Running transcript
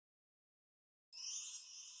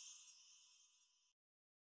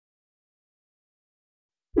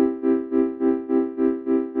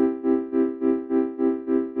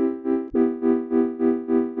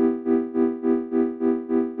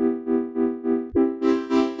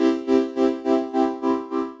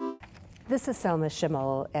This is Selma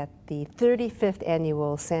Schimmel at the 35th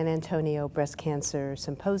Annual San Antonio Breast Cancer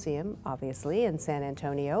Symposium, obviously, in San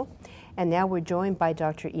Antonio. And now we're joined by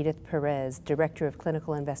Dr. Edith Perez, Director of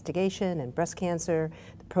Clinical Investigation and Breast Cancer,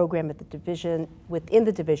 the program at the division, within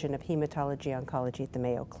the Division of Hematology Oncology at the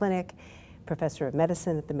Mayo Clinic, Professor of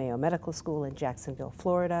Medicine at the Mayo Medical School in Jacksonville,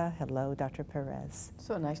 Florida. Hello, Dr. Perez.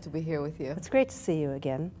 So nice to be here with you. It's great to see you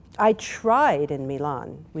again. I tried in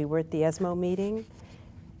Milan. We were at the ESMO meeting.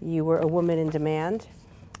 You were a woman in demand,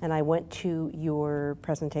 and I went to your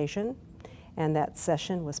presentation, and that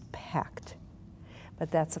session was packed. But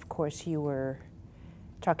that's, of course, you were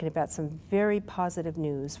talking about some very positive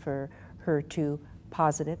news for HER2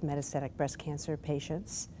 positive metastatic breast cancer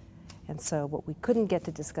patients. And so what we couldn't get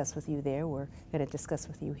to discuss with you there, we're going to discuss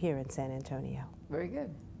with you here in San Antonio. Very good.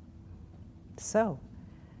 So,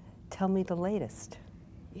 tell me the latest.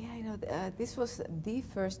 Yeah, you know, this was the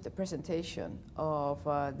first presentation of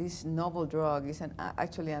this novel drug. It's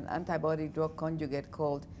actually an antibody drug conjugate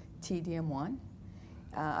called TDM1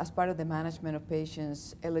 as part of the management of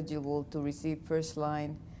patients eligible to receive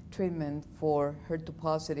first-line treatment for HER2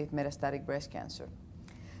 positive metastatic breast cancer.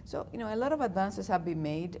 So, you know, a lot of advances have been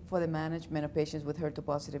made for the management of patients with HER2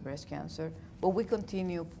 positive breast cancer, but we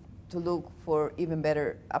continue to look for even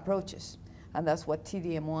better approaches, and that's what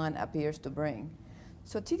TDM1 appears to bring.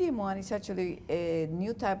 So TDM1 is actually a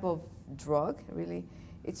new type of drug, really.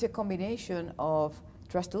 It's a combination of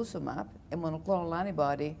trastuzumab, a monoclonal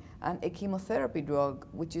antibody, and a chemotherapy drug,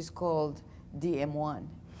 which is called DM1.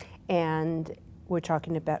 And we're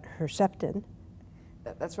talking about Herceptin.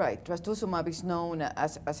 That's right. Trastuzumab is known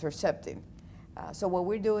as Herceptin. So what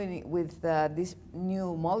we're doing with this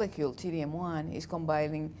new molecule, TDM1, is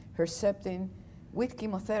combining Herceptin with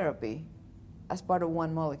chemotherapy as part of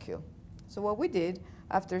one molecule. So what we did,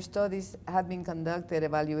 after studies had been conducted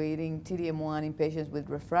evaluating TDM1 in patients with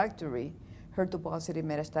refractory HER2-positive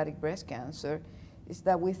metastatic breast cancer, is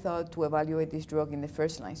that we thought to evaluate this drug in the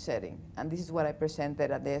first-line setting. And this is what I presented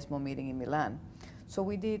at the ESMO meeting in Milan. So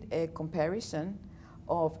we did a comparison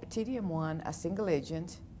of TDM1 as single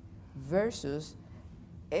agent versus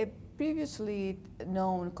a previously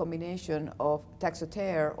known combination of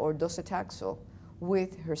Taxotere or docetaxel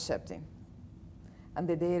with Herceptin. And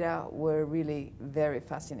the data were really very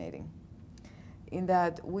fascinating in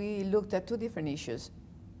that we looked at two different issues: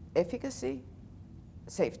 efficacy,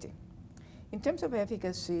 safety. In terms of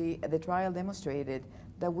efficacy, the trial demonstrated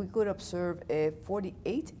that we could observe a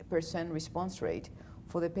 48% response rate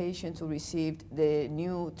for the patients who received the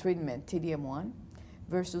new treatment, TDM1,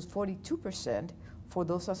 versus 42% for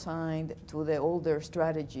those assigned to the older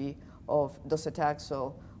strategy of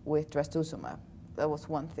docetaxel with trastuzumab. That was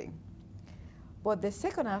one thing. But the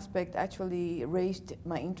second aspect actually raised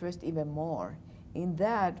my interest even more, in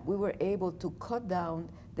that we were able to cut down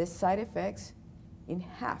the side effects in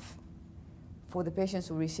half for the patients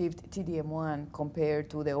who received TDM1 compared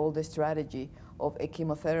to the older strategy of a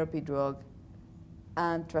chemotherapy drug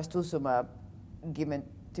and trastuzumab given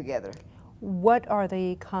together. What are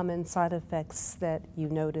the common side effects that you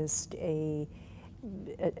noticed an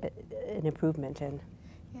improvement in?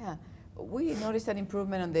 Yeah. We noticed an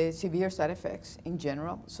improvement on the severe side effects in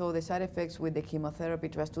general. So the side effects with the chemotherapy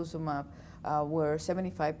trastuzumab were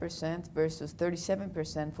 75% versus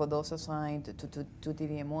 37% for those assigned to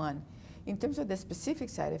TDM1. In terms of the specific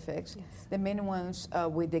side effects, yes, the main ones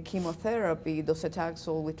with the chemotherapy,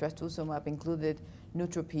 docetaxel with trastuzumab, included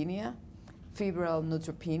neutropenia, febrile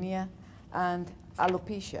neutropenia, and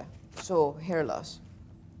alopecia, so hair loss.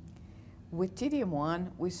 With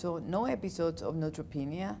TDM1, we saw no episodes of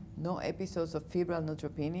neutropenia, no episodes of febrile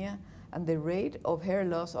neutropenia, and the rate of hair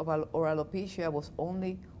loss or alopecia was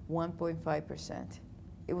only 1.5%.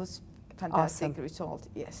 It was a fantastic result,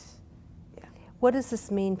 yes. Yeah. What does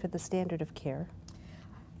this mean for the standard of care?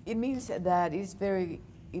 It means that it's very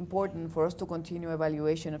important for us to continue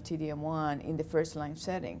evaluation of TDM1 in the first-line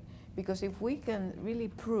setting, because if we can really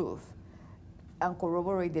prove and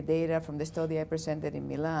corroborate the data from the study I presented in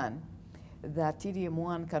Milan, that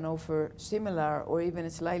TDM1 can offer similar or even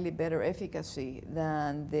slightly better efficacy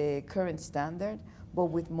than the current standard, but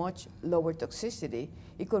with much lower toxicity,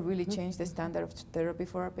 it could really change the standard of therapy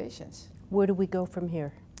for our patients. Where do we go from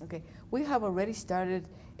here? Okay, we have already started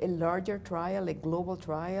a larger trial, a global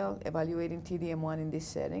trial, evaluating TDM1 in this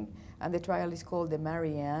setting, and the trial is called the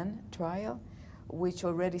Marianne trial, which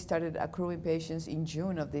already started accruing patients in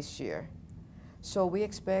June of this year. So we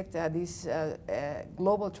expect this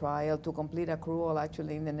global trial to complete accrual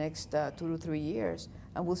actually in the next 2 to 3 years,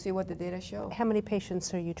 and we'll see what the data show. How many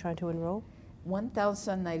patients are you trying to enroll?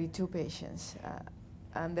 1,092 patients,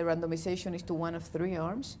 and the randomization is to one of 3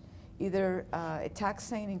 arms. either a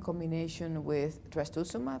taxane in combination with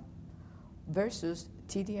trastuzumab versus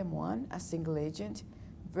TDM1 as single agent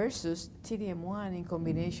versus TDM1 in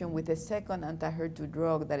combination with a second anti-HER2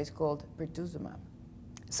 drug that is called pertuzumab.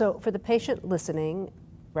 So for the patient listening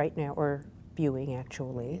right now, or viewing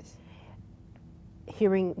actually, Yes.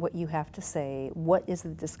 hearing what you have to say, what is the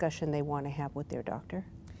discussion they want to have with their doctor?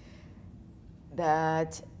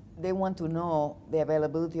 That they want to know the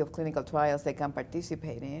availability of clinical trials they can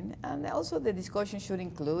participate in, and also the discussion should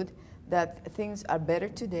include that things are better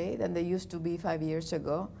today than they used to be 5 years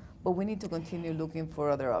ago, but we need to continue looking for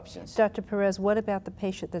other options. Dr. Perez, what about the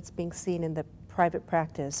patient that's being seen in the private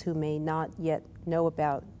practice who may not yet know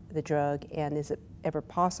about the drug, and is it ever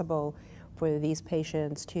possible for these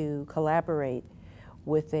patients to collaborate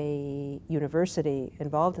with a university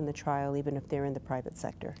involved in the trial, even if they're in the private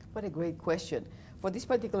sector? What a great question. For this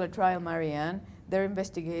particular trial, Marianne, there are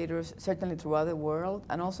investigators certainly throughout the world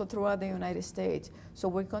and also throughout the United States. So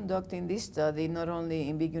we're conducting this study not only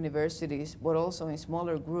in big universities, but also in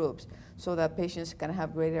smaller groups so that patients can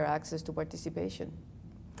have greater access to participation.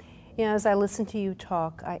 You know, as I listen to you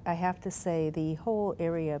talk, I have to say the whole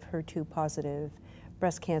area of HER2 positive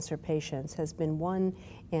breast cancer patients has been one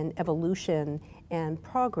in evolution and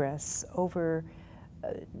progress over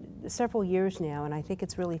several years now, and I think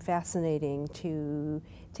it's really fascinating to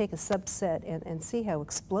take a subset and see how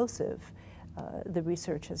explosive the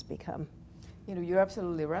research has become. You know, you're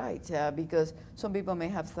absolutely right, because some people may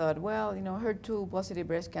have thought, well, you know, HER2 positive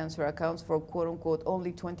breast cancer accounts for quote unquote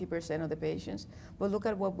only 20% of the patients, but look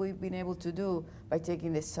at what we've been able to do by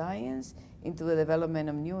taking the science into the development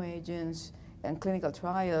of new agents and clinical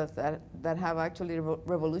trials that have actually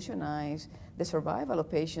revolutionized the survival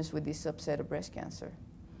of patients with this subset of breast cancer.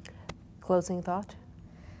 Closing thought?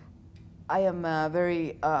 I am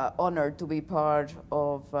very honored to be part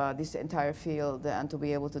of this entire field and to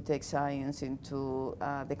be able to take science into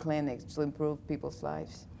the clinics to improve people's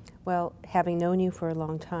lives. Well, having known you for a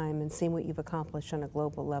long time and seen what you've accomplished on a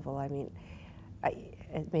global level, I mean,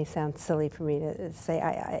 it may sound silly for me to say,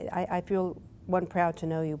 I feel, one, proud to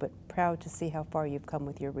know you, but proud to see how far you've come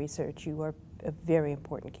with your research. You are a very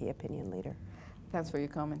important key opinion leader. Thanks for your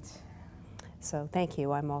comments. So thank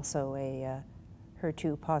you. I'm also a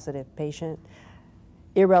HER2 positive patient.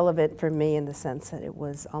 Irrelevant for me in the sense that it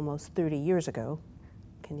was almost 30 years ago.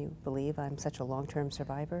 Can you believe I'm such a long-term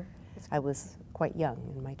survivor? I was quite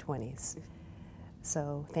young, in my 20s.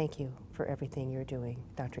 So thank you for everything you're doing,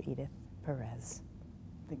 Dr. Edith Perez.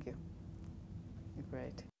 Thank you. You're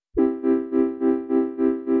great.